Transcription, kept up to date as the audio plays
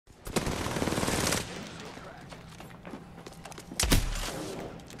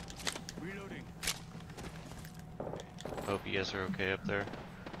you guys are okay up there.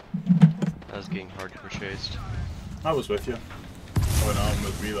 I was getting hardcore chased. I was with you. Oh no, I'm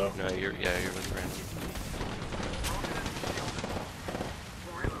with Velo. No, you're with Brandon.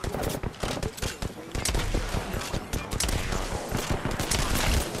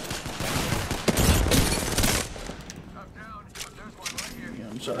 Yeah,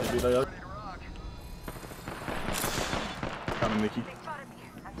 I'm sorry, Velo. Coming, Nikki.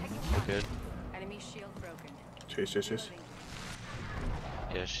 Good. Enemy shield broken. Chase.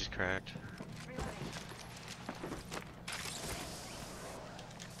 Yeah, she's cracked.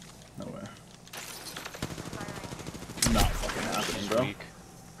 No way. Not fucking happening, bro. Weak.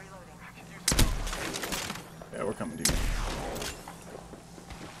 Yeah, we're coming to you.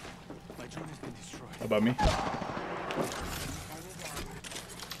 My drone has been destroyed. Above me.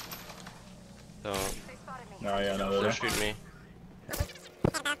 So, Oh yeah, no, they're they're shooting me.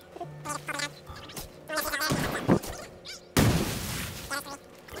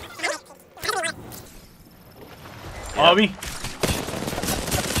 Above me.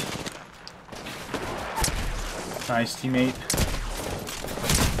 Nice teammate.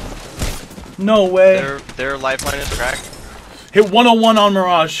 No way. Their lifeline is cracked. Hit 101 on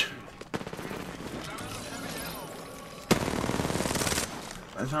Mirage.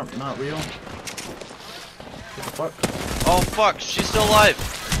 That's not real. What the fuck? Oh fuck, she's still alive.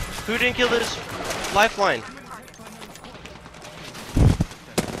 Who didn't kill this lifeline?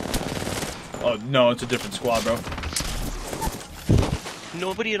 Oh no, it's a different squad, bro.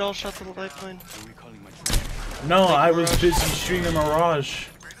 Nobody at all shot the lifeline. No, I was busy shooting the Mirage.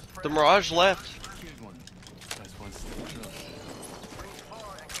 The Mirage left.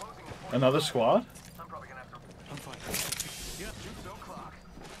 Another squad?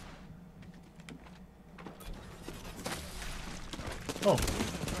 Oh.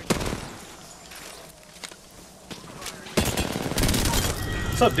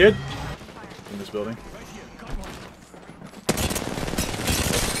 What's up, dude? In this building.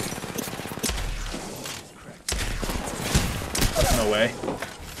 No way.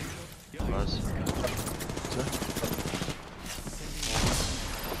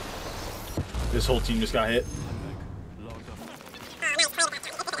 This whole team just got hit.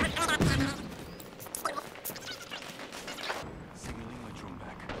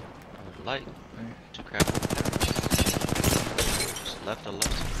 Light. To crap. Just left a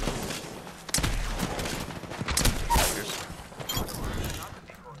left.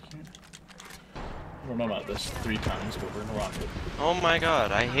 We're not about this 3 times, but we're gonna rock it. Oh my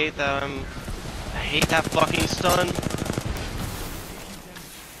god, I hate that I hate that fucking stun.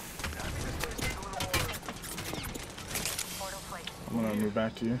 I'm gonna move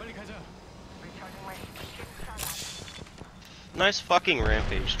back to you. Nice fucking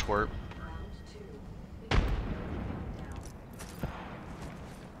rampage, twerp.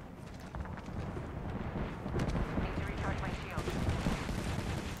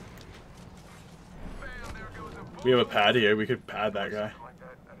 We have a pad here. We could pad that guy.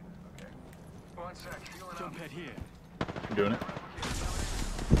 Jump pad here. I'm doing it.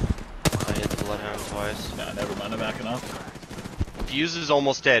 I hit the bloodhound twice. Nah, never mind. I'm backing up. Fuse is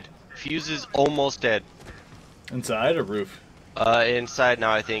almost dead. Fuse is almost dead. Inside or roof? Inside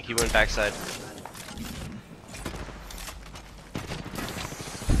now, I think. He went backside.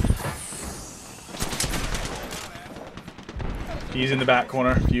 He's in the back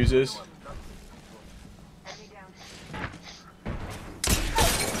corner. Fuses.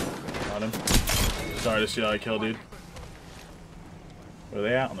 Got him. Sorry to see how I killed, dude. Where are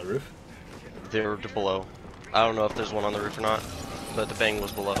they at? On the roof? They're below. I don't know if there's one on the roof or not, but the bang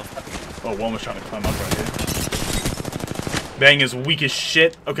was below. Oh, one was trying to climb up right here. Bang is weak as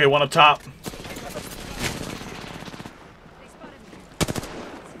shit. Okay, one up top.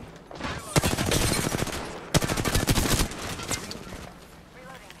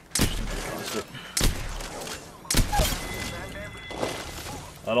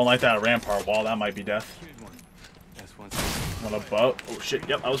 I don't like that rampart wall. That might be death. One above. Oh shit.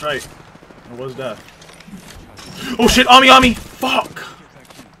 Yep, I was right. It was death. Oh shit! On me! Fuck!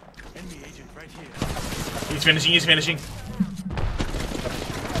 He's finishing.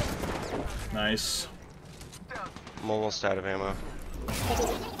 Nice. I'm almost out of ammo.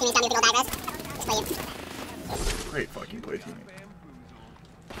 Great fucking play, teammate.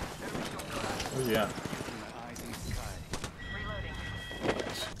 Where's he at?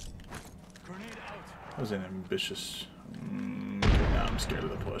 That was an ambitious. Now I'm scared of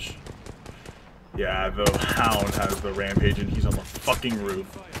the push. Yeah, the Hound has the rampage and he's on the fucking roof.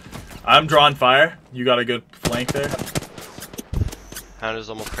 I'm drawing fire. You got a good flank there. Hound is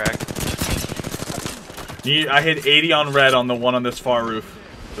almost cracked. I hit 80 on red on the one on this far roof.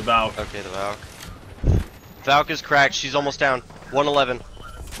 The Valk. Okay, the Valk. Valk is cracked. She's almost down. 111.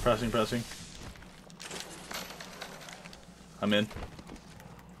 Pressing. I'm in.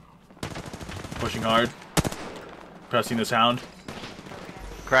 Pushing hard. Pressing this hound.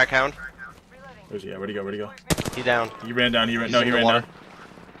 Crack hound. Where's he at? Where'd he go? He down. He ran down. He's No, in he the ran water.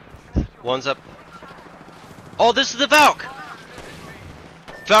 down. One's up. Oh, this is the Valk!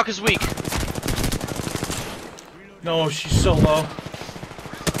 Valk is weak. No, she's so low.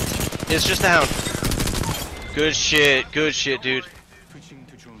 It's just the hound. Good shit, dude. Switching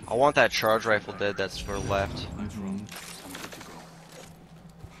to drone. I want that charge rifle dead that's for left.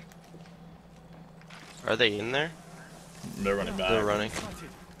 Are they in there? They're running back. They're running.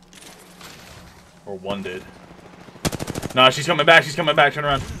 Or one did. No, she's coming back. Turn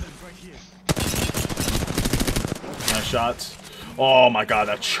around. Right here. Nice shots. Oh my god,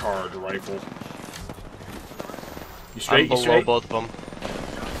 that charge rifle. You straight? I'm below both of them.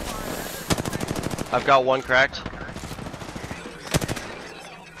 I've got one cracked.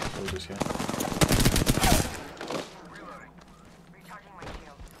 Where's this guy?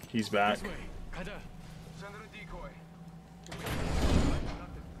 He's back. This way. Kada. Send in a decoy.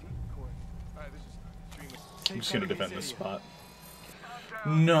 Alright, this is I'm just gonna defend this spot.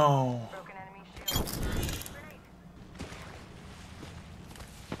 No.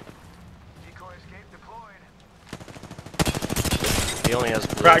 decoy escape deployed. He only has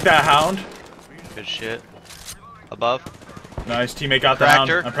blue. Crack that hound. Good shit. Above. Nice. Teammate got the Cracked hound.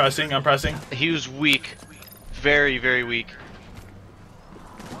 her. I'm pressing. He was weak. Very, very weak.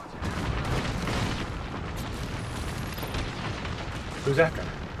 Who's that guy?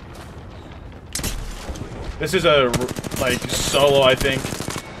 This is a, like, solo, I think.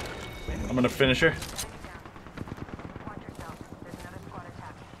 I'm gonna finish her.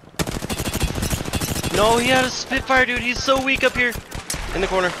 No, he had a Spitfire, dude. He's so weak up here. In the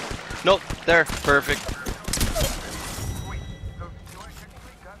corner. Nope. There. Perfect.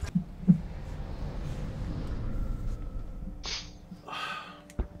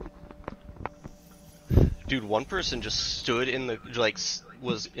 Dude, one person just stood in the, like,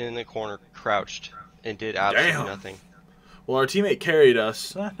 was in the corner, crouched, and did absolutely Damn. nothing. Well, our teammate carried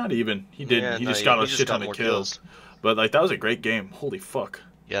us. Not even. He didn't. Yeah, he no, just yeah, got he a just shit got ton of more kills. kills. But, like, that was a great game. Holy fuck.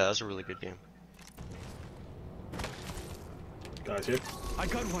 Yeah, that was a really good game. Guys here. I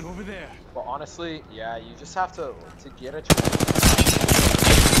got one over there. But honestly, yeah, you just have to get a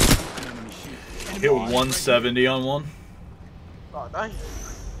Enemy shield. Hit 170 on one. Oh,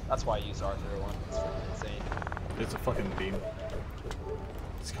 nice. That's why I use R01. It's freaking insane. It's a fucking beam.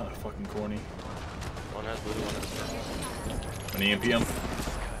 It's kind of fucking corny. One has blue, one has red. An EMP him.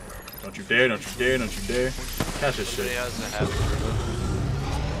 Don't you dare. Catch this Somebody shit. has a heavy crew.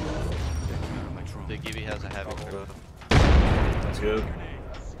 My drone. The Gibby has a heavy crew. That's good.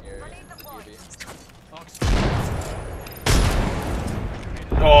 That's scary. Beauty.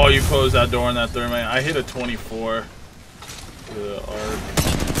 Oh, you closed that door on that thermite. I hit a 24. The arc.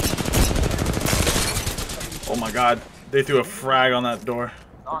 Oh my god. They threw a frag on that door.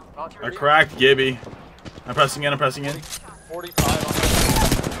 Not I cracked Gibby. I'm pressing in. 45 on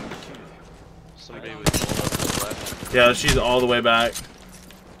Somebody was pulled up to the left. Yeah, she's all the way back.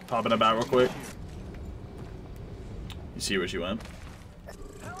 Popping it back real quick. You see where she went?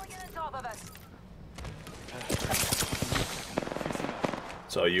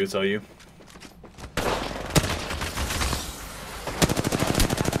 It's all you. 11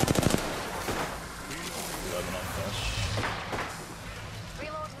 on flash.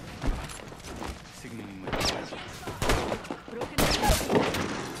 Signaling my presence.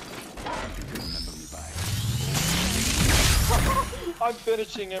 Remember me by. I'm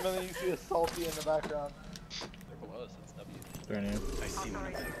finishing him, and then you see a salty in the background. They're below us. It's W. There it is. I see one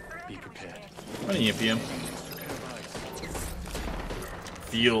of them. Be prepared. I'm gonna EMP him.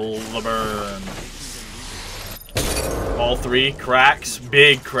 Feel the burn. All three cracks,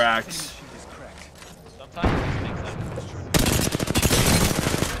 big cracks. Sometimes it makes sense.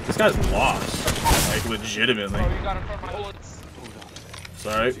 This guy's lost, like legitimately. Oh, you got him from my bullets.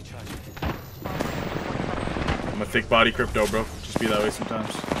 Sorry. I'm a thick body crypto, bro. Just be that way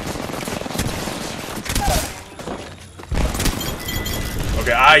sometimes.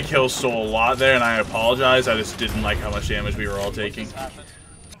 Okay, I kill Soul a lot there, and I apologize. I just didn't like how much damage we were all taking.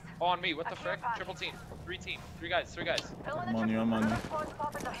 Oh, on me. What the frick? Triple team. Three guys. I'm on you.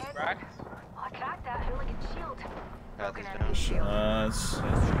 Crack. Path is down. Shots.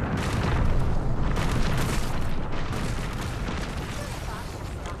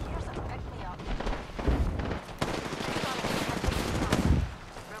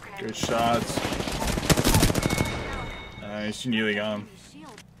 Good shots. Nice, you nearly got him.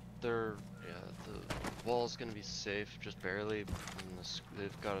 They're, yeah, the wall's gonna be safe, just barely. And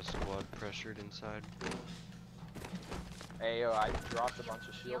they've got a squad pressured inside. Hey, yo, I dropped a bunch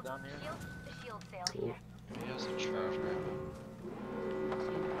of shield down here. Cool. He has a charge rifle.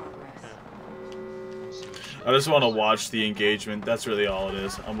 I just want to watch the engagement. That's really all it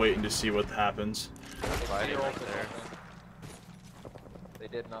is. I'm waiting to see what happens. Fighting right there. They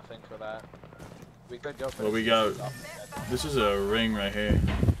did nothing for that. We could go for Well, we got. This is a ring right here.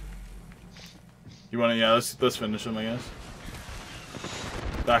 You want to? Yeah, let's finish him, I guess.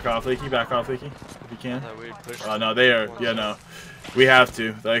 Back off, Leaky. Back off, Leaky. If you can. Oh no, they are. Yeah, no. We have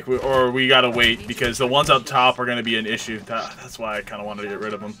to. Like, or we gotta wait because the ones up top are gonna be an issue. That's why I kind of wanted to get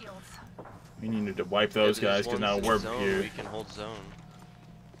rid of them. We needed to wipe those guys because now we're here. We can hold zone.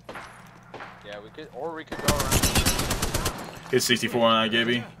 Yeah, we could, or we could go around. Hit 64 on that,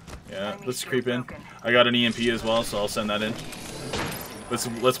 Gibby. Yeah, let's creep in. I got an EMP as well, so I'll send that in.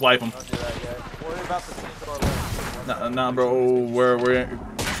 Let's wipe them. Don't do that yet. Worry about the team to our left. Nah, bro. We're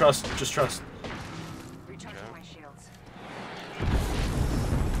trust. Just trust.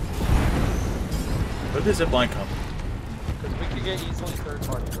 Where did zip line come? Because we could get easily third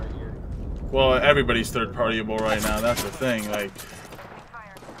party right here. Well, everybody's third partyable right now. That's the thing. Like,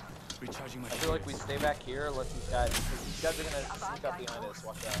 Recharging my I feel like we stay back here, let these guys, because these guys are gonna sneak up behind us.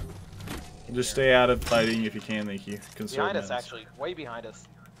 Watch out. just stay out of fighting if you can. Thank you. Conserve Behind us, minutes. actually, way behind us.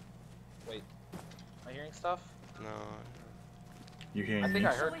 Wait, am I hearing stuff? No. You hearing I think me?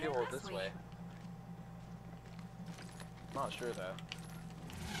 I heard people this way. I'm not sure though.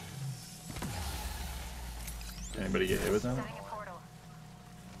 Anybody get hit with that?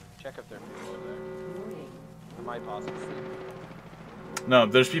 Check if there are people over there. There might possibly be. No,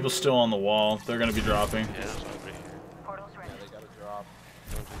 there's people still on the wall. They're gonna be dropping. Yeah, there's nobody here. Yeah, they gotta drop.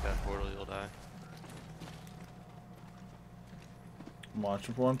 Don't take that portal, you'll die. I'm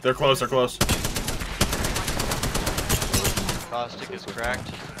watching for them. They're close. They're close. Caustic is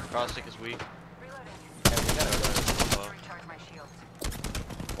cracked. Caustic is weak. Yeah, we gotta go.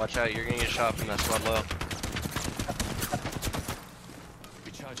 Watch out, you're gonna get shot from that squad low.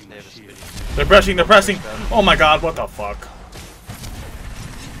 Recharging They my have a shield. speedy. They're pressing. They're pressing. Oh my God! What the fuck?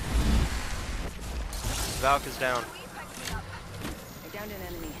 Valk is down.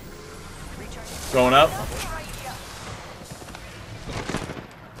 Going up.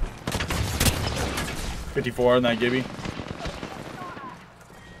 $54 on that Gibby.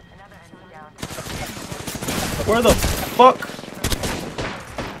 Where the fuck?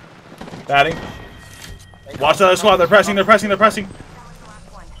 Batting. Watch the other squad. They're pressing. They're pressing. They're pressing.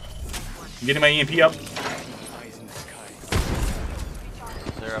 I'm getting my EMP up. Eyes in the sky.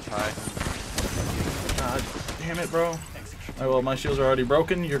 They're up high. God damn it, bro. Oh, well, my shields are already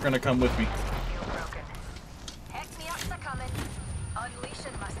broken. You're gonna come with me.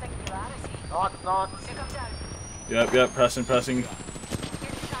 Knock. Yep. Pressing. Focusing me.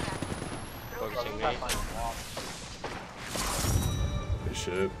 Good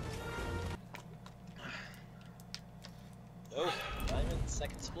shit. Oh, diamond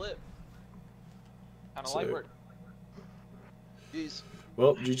second split. Kinda Sick. light work. Jeez.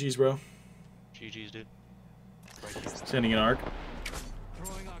 Well, GG's, bro. GG's, dude. Sending an arc.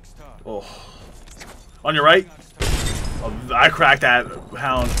 Throwing Oxstar. Oh. On your right. Oh, I cracked that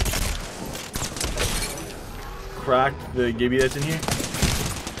hound. Cracked the Gibby that's in here.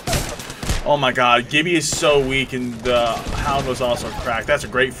 Oh my God, Gibby is so weak, and the hound was also cracked. That's a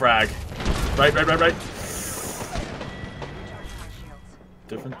great frag. Right.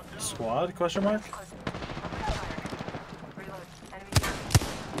 Different squad? Question mark.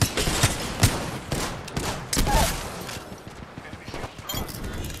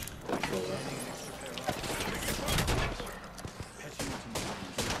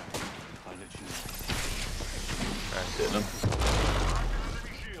 Hitting him.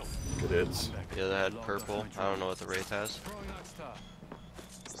 Good hits. Yeah, they had purple. I don't know what the Wraith has. Throwing Oxstar.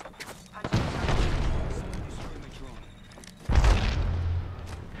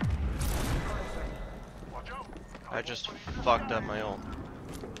 I just fucked up my ult.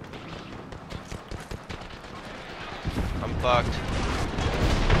 I'm fucked.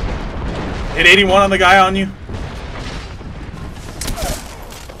 Hit 81 on the guy on you.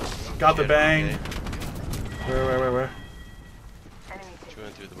 Got the bang. Okay. Where? She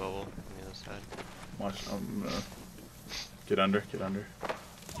went through the bubble on the other side. Watch. Get under.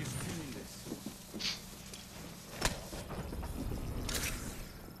 You've seen this.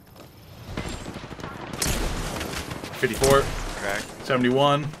 54. Crack.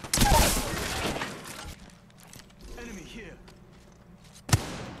 71. Enemy here.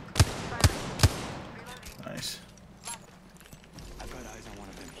 Nice.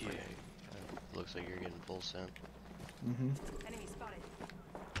 Mm-hmm. Enemy spotted.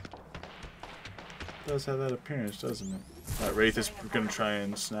 Does have that appearance, doesn't it? That Wraith is gonna try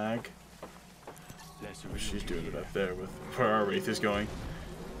and snag. Let's She's doing it up there with where our Wraith is going.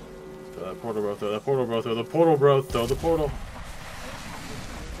 Throw that portal, bro. Throw that portal, bro. Throw the portal, bro. Throw the portal.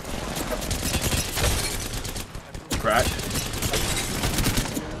 Cracked.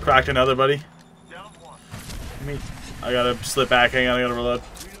 Cracked another, buddy. I gotta slip back. Hang on, I gotta reload.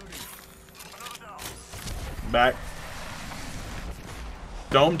 Back.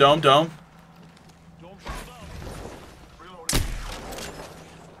 Dome, dome, dome.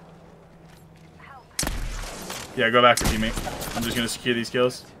 Yeah, go back for teammate. I'm just gonna secure these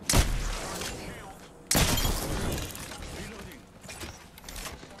kills.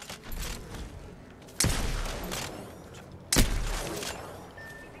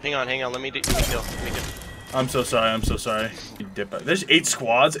 Hang on, let me kill. I'm so sorry, I'm so sorry. There's 8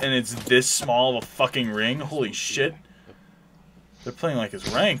 squads and it's this small of a fucking ring. Holy shit. They're playing like it's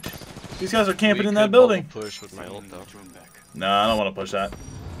ranked. These guys are camping in that building. Push with my ult though. Nah, I don't want to push that.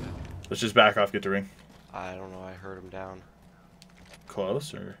 Let's just back off, get the ring. I don't know, I heard him down.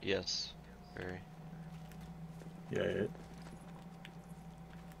 Close or? Yes, very. Yeah.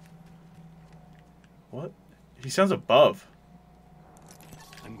 What? He sounds above.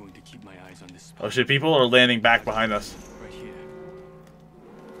 I'm going to keep my eyes on this spot. Oh shit, people are landing back behind us. Right here.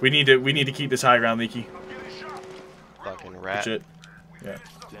 We need to keep this high ground, Leaky. Fucking rat. Shit. Yeah.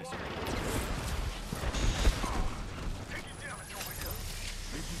 Let's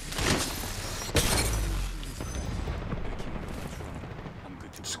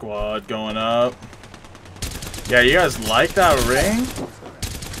Squad going up. Yeah, you guys like that ring?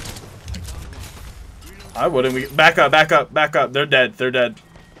 I wouldn't. We back up, back up, back up. They're dead. They're dead.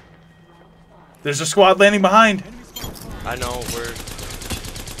 There's a squad landing behind. I know, we're...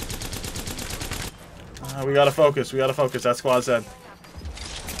 We gotta focus. We gotta focus. That squad's dead.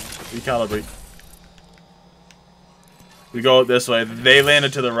 Recalibrate. We go this way. They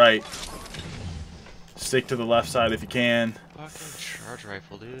landed to the right. Stick to the left side if you can. Fucking charge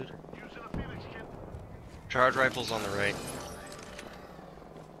rifle, dude. Charge rifle's on the right.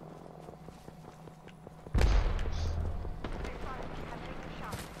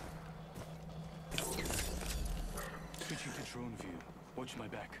 switching to drone view. Watch my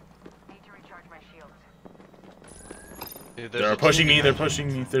back. Need to recharge my shields. Dude, They're pushing me. They're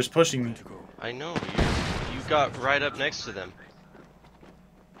pushing me. They're pushing me. To go. I know, you got right up next to them.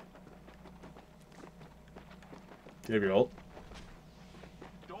 Do you have your ult?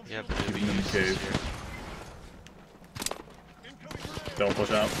 Yeah, but Keep we them in the use this cave. here. Don't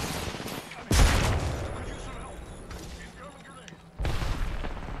push out.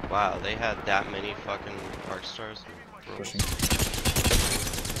 Wow, they had that many fucking arc stars. Pushing.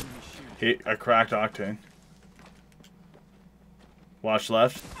 Hit a cracked Octane. Watch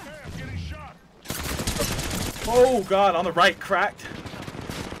left. Oh god, on the right, cracked.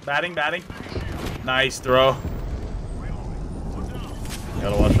 Batting, batting. Nice throw.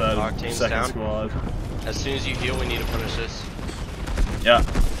 Gotta watch that Octane's second down. squad. As soon as you heal, we need to punish this. Yeah,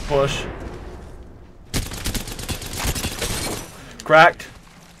 push. Cracked.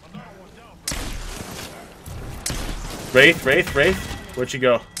 Wraith, Wraith, Wraith. Where'd you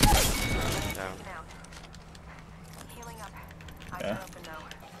go? Down. Healing up. Eyes Yeah. are open now.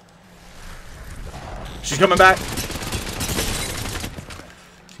 She's coming back.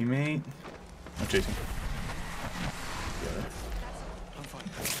 Teammate. I'm chasing. Got her. I'm fine.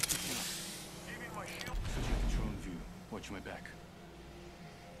 Switching to drone view. Watch my back.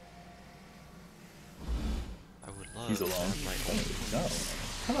 I would love He's to alone. have my ult. No.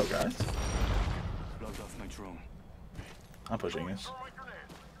 Hello, guys. Logged off my drone. I'm pushing this.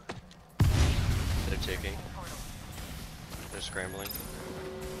 They're taking. They're scrambling.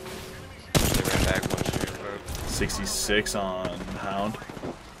 They ran back one shooter probe. 66 on Hound.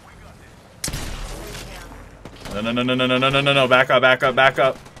 No, no, no, no, no, no, no, no, no, no. Back up, back up, back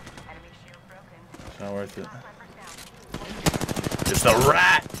up. Enemy shield broken. It's not worth it. Snipers down. It's the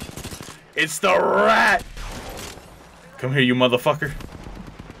rat! It's the rat! Come here, you motherfucker.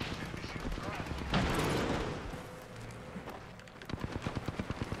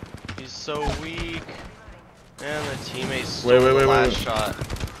 He's so weak. And the teammate stole Wait, the wait, last wait. shot.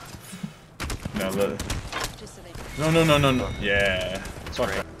 Just so they No, no, no, no, no. Yeah. Fuck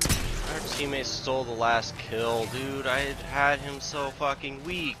great. that. Our teammate stole the last kill, dude. I had him so fucking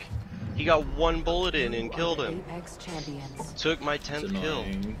weak. He got one bullet in and killed him. Apex champions. Took my It's 10th kill.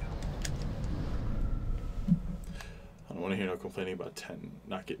 annoying. I don't want to hear no complaining about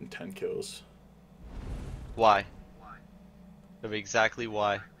not getting 10 kills. Why? Of exactly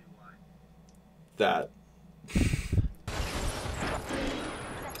why. That.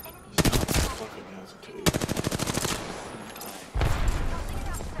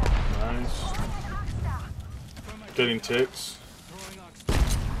 Getting ticks. Throwing ox.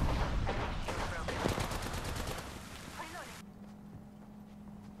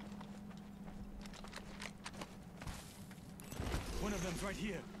 One of them's right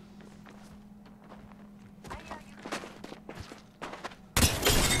here.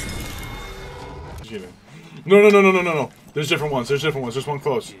 No. There's different ones. There's one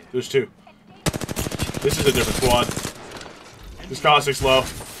close. There's two. This is a different squad. This Caustic's low.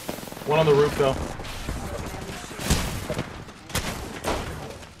 One on the roof, though.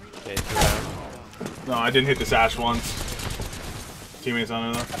 Okay, down. No, I didn't hit this Ash once. Teammates on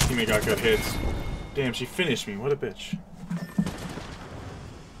it, though. Teammate got good hits. Damn, she finished me. What a bitch.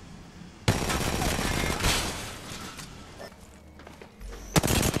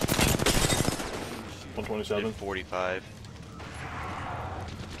 Did 127. 45.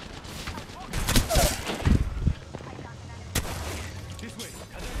 This way.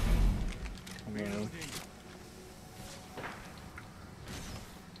 Man.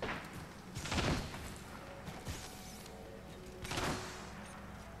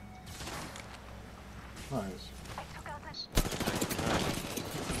 Nice.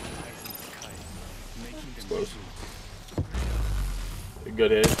 Close.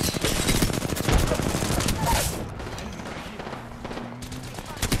 Good hits.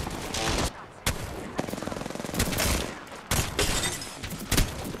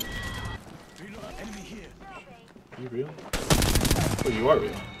 You real? Oh, you are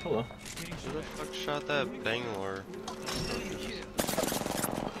real. Hello. Who the fuck shot that Bangalore?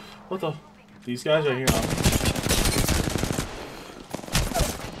 What the? These guys right here.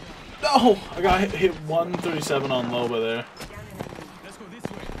 No! I got hit 137 on low by there. Let's go this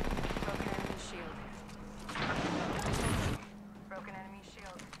way. Broken enemy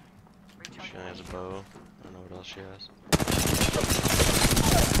shield. She has a bow. I don't know what else she has.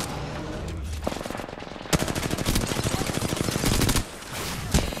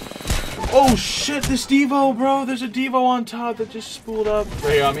 Oh shit, this Devo, bro. There's a Devo on top that just spooled up.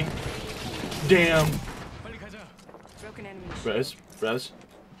 Right here on me. Damn. Broken enemy shield. Res. You got it.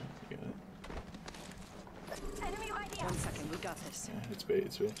 Enemy right here. 1 second, we got this. Yeah, it's bait.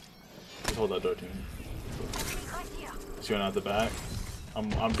 Just hold that door to me. Right here. He's going out the back. I'm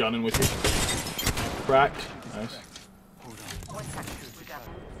gunning with you. Cracked. Nice. 1 second, we got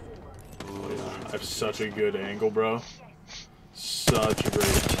this. I have such a good angle, bro. Such a great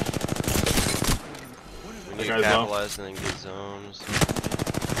angle. We That need to guy's low. capitalize and then get zones.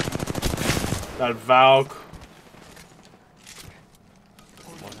 That Valk.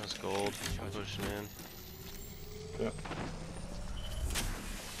 One has gold. Pushing in. Yep.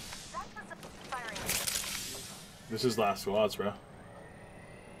 That was a firing. This is last squads, bro.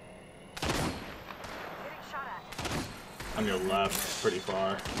 Getting shot at. On your left, pretty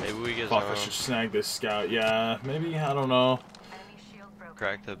far. Maybe we get Fuck, I should zones. snag this scout. Yeah, maybe, I don't know. Enemy shield broken.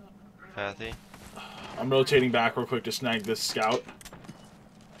 Crack the pathy. I'm rotating back real quick to snag this scout.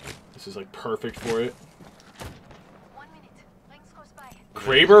 This is like perfect for it. 1 minute. Rings close by.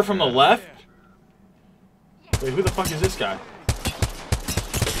 Kraber from the left? Wait, who the fuck is this guy?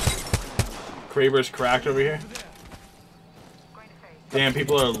 Kraber's cracked over here. Going to fade. Damn,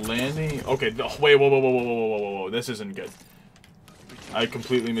 people are landing. Okay, wait, whoa. This isn't good. I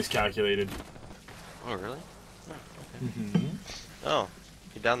completely miscalculated. Oh, really? Oh, okay. Oh,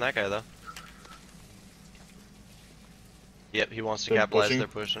 he downed that guy, though. Yep, he wants to They're capitalize. pushing? They're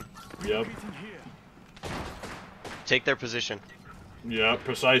pushing. Yep. Take their position. Yep,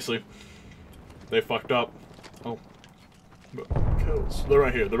 precisely. They fucked up. Oh. But kills. They're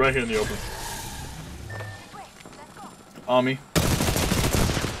right here. They're right here in the open. On me.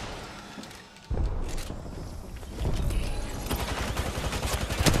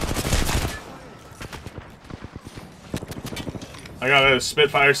 I got a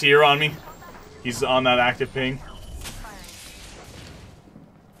Spitfire Seer on me. He's on that active ping.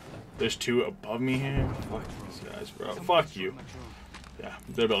 There's two above me here. Fuck these guys, bro. Fuck you. Yeah,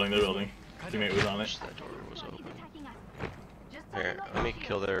 they're building. Teammate was on Wish it. that door was open. Here, let me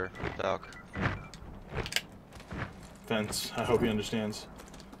kill their Valk. Fence. I hope he understands.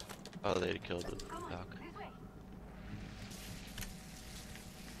 Oh, they killed the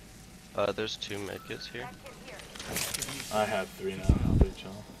Valk. There's 2 medkits here. I have 3 now. I'll be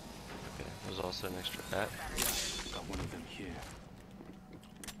chill. Okay, there's also an extra bat. Got one of them here.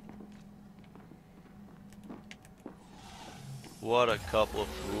 What a couple of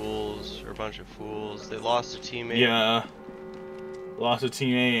fools, or a bunch of fools. They lost a teammate. Yeah. Lost a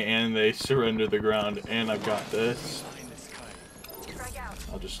teammate and they surrendered the ground. And I've got this.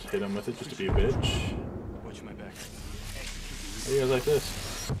 I'll just hit him with it just to be a bitch. Watch my back. How do you guys like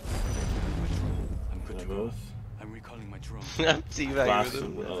this? I'm good to Yeah, go. both. I'm calling my drone. I'm teabagging Last with of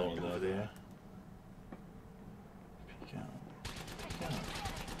him. the other one though, yeah. Peek out.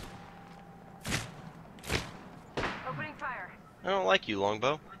 Peek out. Opening fire. I don't like you,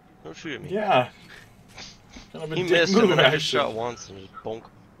 Longbow. Don't shoot at me. Yeah. Kind of a He dick missed, move, and then I just actually. shot once and just bonk.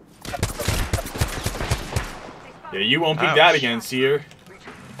 Yeah, you won't peek that Ouch. again, Seer.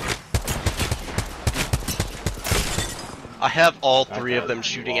 I have all That three of guy's them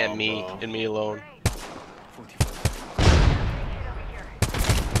shooting at me Longbow. and me alone. 45. Get over here.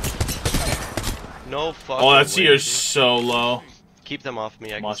 No fucking Oh, that way, Seer's dude. so low. Keep them off me.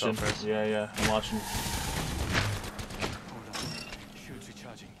 I I'm can watching. self-res. Yeah, yeah, I'm watching. Hold on. Shields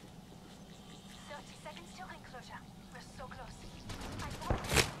recharging. 30 seconds till ring closure. We're so close.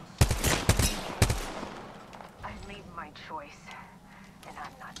 I've made my choice, and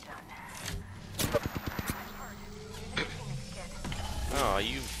I'm not done. Phoenix kid. Oh,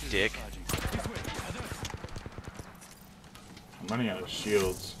 you dick. Charging. This way. Others. I'm running out of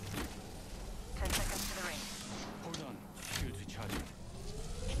shields. 10 seconds to the ring. Hold on. Shields recharging.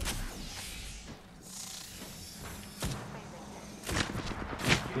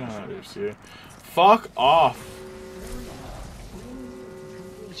 Get out of here, Seer. Fuck off.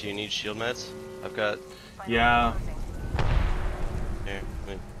 Do you need shield meds? I've got. Yeah, Here,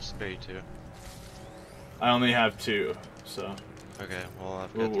 let me spare you two. I only have 2, so. Okay, well I've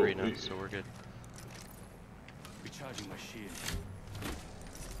Whoa, got whoa, 3 now, wait. so we're good. Recharging my shield.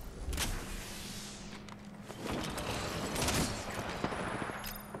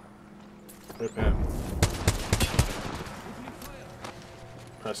 Rip him.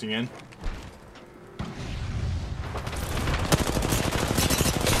 Pressing in.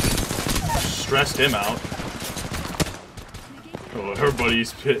 Stressed him out. Oh, her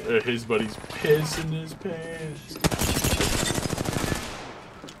buddy's his buddy's pissing his pants.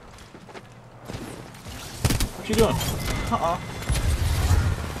 What you doing?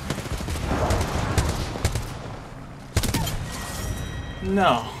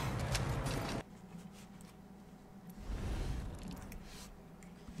 No.